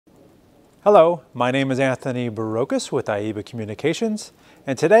Hello, my name is Anthony Barocas with Adobe Communications,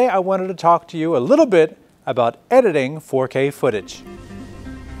 and today I wanted to talk to you a little bit about editing 4K footage.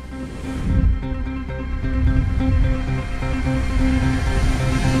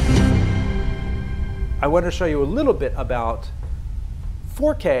 I want to show you a little bit about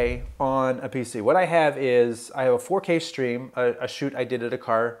 4K on a PC. What I have is, I have a 4K stream, a shoot I did at a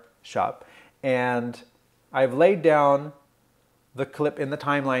car shop, and I've laid down the clip in the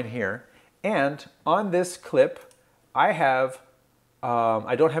timeline here. And on this clip, I have,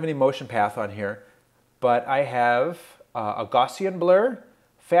 I don't have any motion path on here, but I have a Gaussian blur,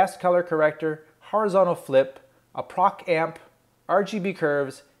 fast color corrector, horizontal flip, a proc amp, RGB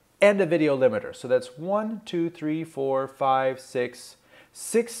curves, and a video limiter. So that's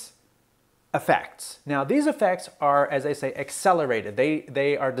 6 effects. Now these effects are, as I say, accelerated.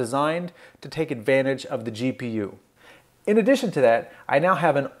 They are designed to take advantage of the GPU. In addition to that, I now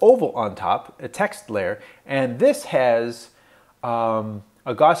have an oval on top, a text layer, and this has a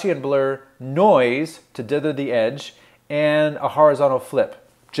Gaussian blur, noise to dither the edge, and a horizontal flip,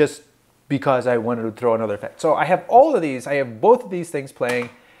 just because I wanted to throw another effect. So I have all of these, I have both of these things playing,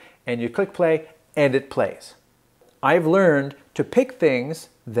 and you click play, and it plays. I've learned to pick things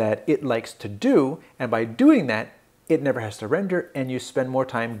that it likes to do, and by doing that, it never has to render, and you spend more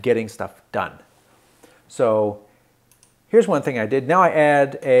time getting stuff done. So here's one thing I did. Now I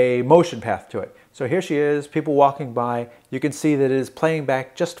add a motion path to it. So here she is, people walking by. You can see that it is playing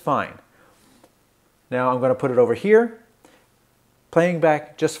back just fine. Now I'm going to put it over here, playing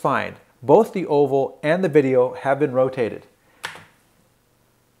back just fine. Both the oval and the video have been rotated.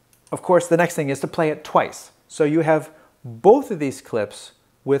 Of course, the next thing is to play it twice. So you have both of these clips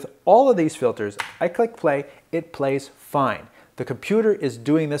with all of these filters. I click play, it plays fine. The computer is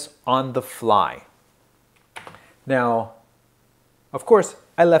doing this on the fly. Now, of course,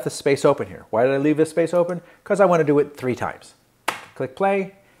 I left the space open here. Why did I leave this space open? Because I want to do it 3 times. Click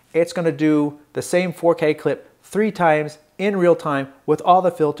play. It's going to do the same 4K clip 3 times in real time with all the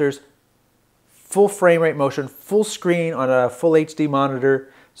filters, full frame rate motion, full screen on a full HD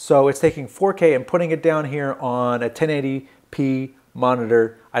monitor. So it's taking 4K and putting it down here on a 1080p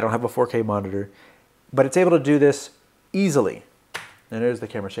monitor. I don't have a 4K monitor, but it's able to do this easily. And there's the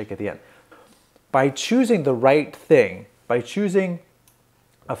camera shake at the end. By choosing the right thing, by choosing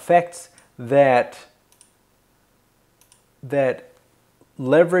effects that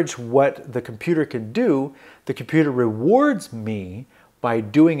leverage what the computer can do, the computer rewards me by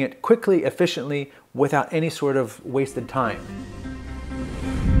doing it quickly, efficiently, without any sort of wasted time.